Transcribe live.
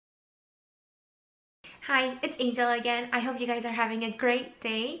Hi, it's Angel again. I hope you guys are having a great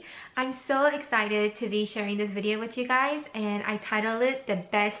day. I'm so excited to be sharing this video with you guys, and I titled it The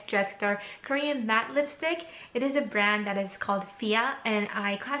Best Drugstore Korean Matte Lipstick. It is a brand that is called Bbia, and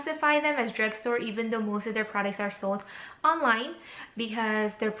I classify them as drugstore even though most of their products are sold online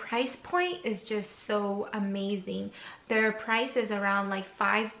because their price point is just so amazing. Their price is around like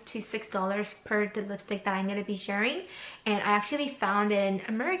 $5 to $6 per the lipstick that I'm going to be sharing, and I actually found an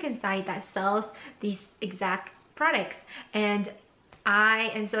American site that sells these exact products, and I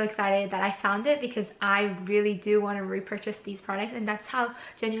am so excited that I found it because I really do want to repurchase these products, and that's how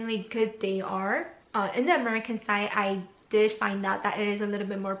genuinely good they are. In the American site, I did find out that it is a little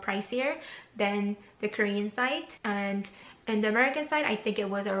bit more pricier than the Korean site, and in the American site I think it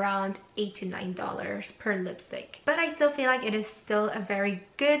was around $8 to $9 per lipstick, but I still feel like it is still a very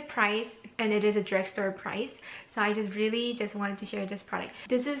good price, and it is a drugstore price. So I really wanted to share this product.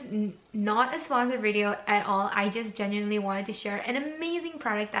 This is not a sponsored video at all. I just genuinely wanted to share an amazing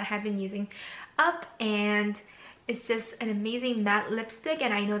product that I've been using up, and it's just an amazing matte lipstick,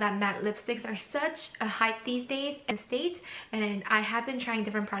 and I know that matte lipsticks are such a hype these days in the States, and I have been trying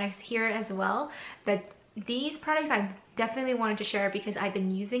different products here as well, but these products I definitely wanted to share because I've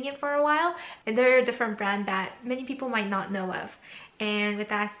been using it for a while, and they're a different brand that many people might not know of. And with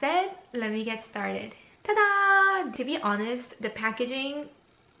that said, let me get started. Ta-da! To be honest, the packaging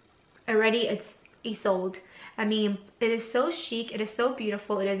already it's sold. I mean, it is so chic, it is so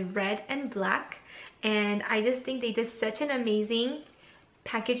beautiful, it is red and black, and I just think they did such an amazing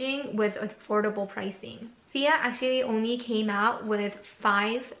packaging with affordable pricing. Bbia actually only came out with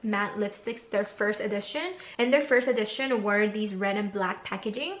 5 matte lipsticks, their first edition, and their first edition were these red and black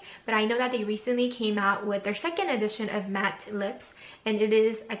packaging, but I know that they recently came out with their second edition of matte lips, and it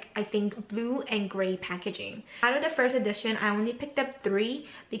is I think blue and gray packaging. Out of the first edition, I only picked up 3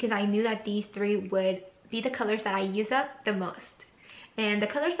 because I knew that these 3 would be the colors that I use up the most, and the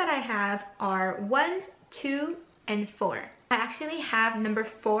colors that I have are 1, 2, and 4. I actually have number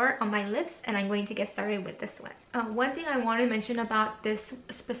 4 on my lips, and I'm going to get started with this one. One thing I want to mention about this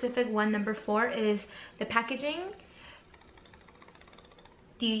specific one, number 4, is the packaging.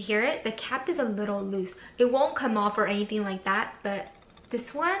 Do you hear it? The cap is a little loose. It won't come off or anything like that, but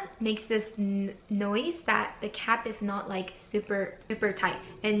this one makes this noise that the cap is not like super tight,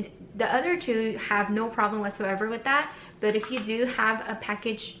 and the other 2 have no problem whatsoever with that. But if you do have a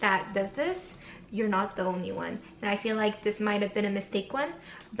package that does this, you're not the only one, and I feel like this might have been a mistake one,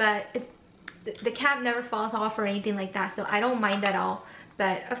 but the cap never falls off or anything like that, so I don't mind at all.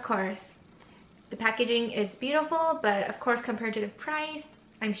 But of course, the packaging is beautiful, but of course compared to the price,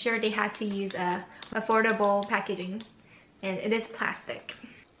 I'm sure they had to use a affordable packaging, and it is plastic.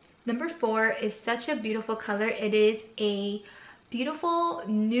 Number 4 is such a beautiful color. It is a beautiful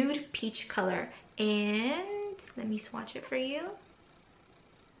nude peach color, and let me swatch it for you.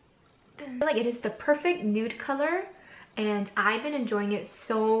 I feel like it is the perfect nude color, and I've been enjoying it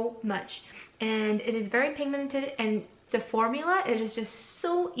so much, and it is very pigmented, and the formula, it is just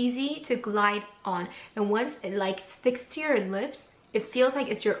so easy to glide on, and once it like sticks to your lips, it feels like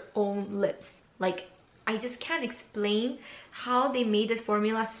it's your own lips. Like, I just can't explain how they made this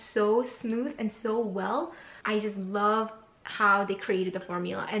formula so smooth and so well. I just love how they created the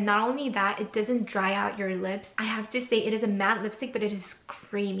formula, and not only that, it doesn't dry out your lips. I have to say, it is a matte lipstick, but it is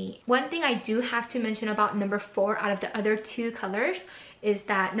creamy. One thing I do have to mention about number 4 out of the other 2 colors is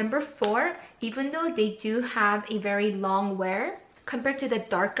that number 4, even though they do have a very long wear compared to the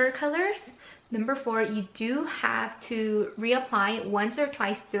darker colors, number 4, you do have to reapply once or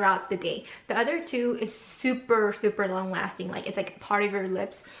twice throughout the day. The other 2 is super long lasting, like it's like part of your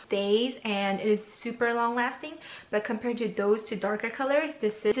lips stays, and it is super long lasting. But compared to those 2 darker colors,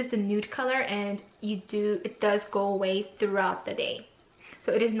 this is the nude color, and it does go away throughout the day.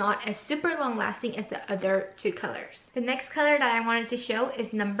 So it is not as super long lasting as the other 2 colors. The next color that I wanted to show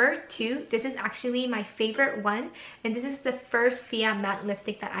is number 2. This is actually my favorite one, and this is the first Bbia matte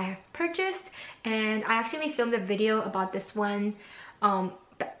lipstick that I have purchased, and I actually filmed a video about this one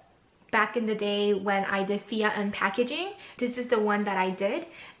back in the day when I did Bbia unpackaging. This is the one that I did,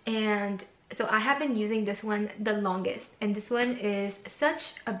 and so I have been using this one the longest, and this one is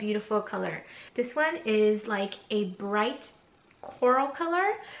such a beautiful color. This one is like a bright coral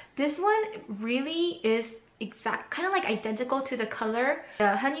color. This one really is kind of like identical to the color,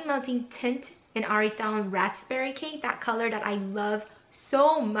 the honey melting tint in Aritown raspberry cake, that color that I love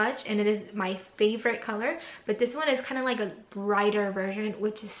so much, and it is my favorite color. But this one is kind of like a brighter version,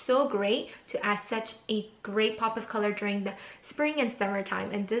 which is so great to add such a great pop of color during the spring and summertime,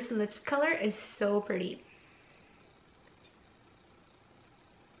 and this lip color is so pretty.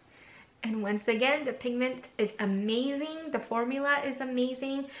 And once again, the pigment is amazing, the formula is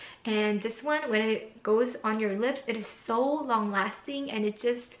amazing, and this one, when it goes on your lips, it is so long lasting and it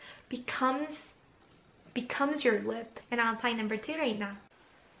just becomes your lip. And I'll apply number 2 right now.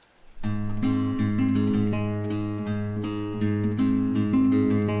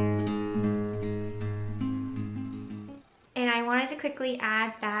 And I wanted to quickly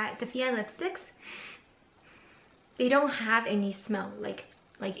add that the Bbia lipsticks, they don't have any smell. Like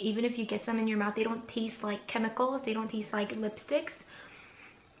even if you get some in your mouth, they don't taste like chemicals, they don't taste like lipsticks.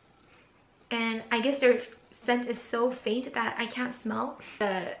 And I guess their scent is so faint that I can't smell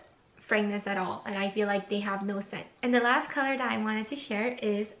the fragrance at all, and I feel like they have no scent. And the last color that I wanted to share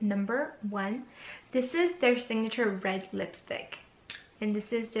is number 1. This is their signature red lipstick, and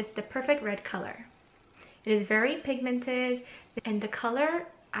this is just the perfect red color. It is very pigmented, and the color,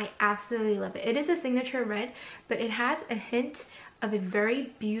 I absolutely love it. It is a signature red, but it has a hint of a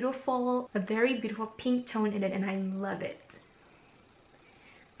very beautiful pink tone in it, and I love it.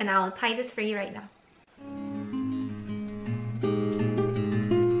 And I'll apply this for you right now.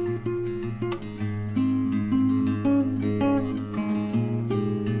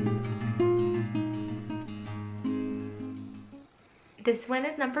 This one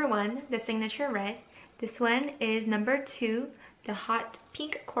is number 1, the signature red. This one is number 2, the hot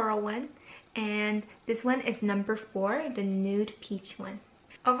pink coral one. And this one is number 4, the nude peach one.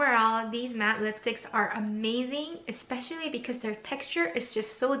 Overall, these matte lipsticks are amazing, especially because their texture is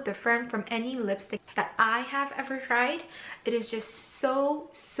just so different from any lipstick that I have ever tried. It is just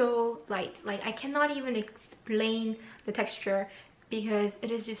so light. Like, I cannot even explain the texture because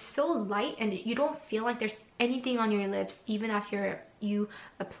it is just so light and you don't feel like there's anything on your lips even after you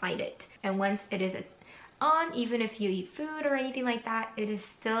applied it. And once it is on, even if you eat food or anything like that, it is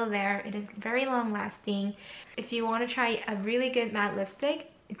still there. It is very long lasting. If you want to try a really good matte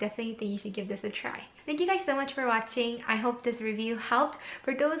lipstick, I definitely think you should give this a try. Thank you guys so much for watching. I hope this review helped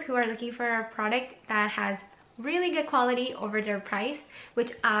for those who are looking for a product that has really good quality over their price,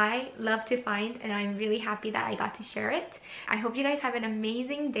 which I love to find, and I'm really happy that I got to share it. I hope you guys have an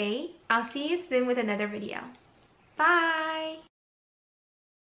amazing day. I'll see you soon with another video. Bye!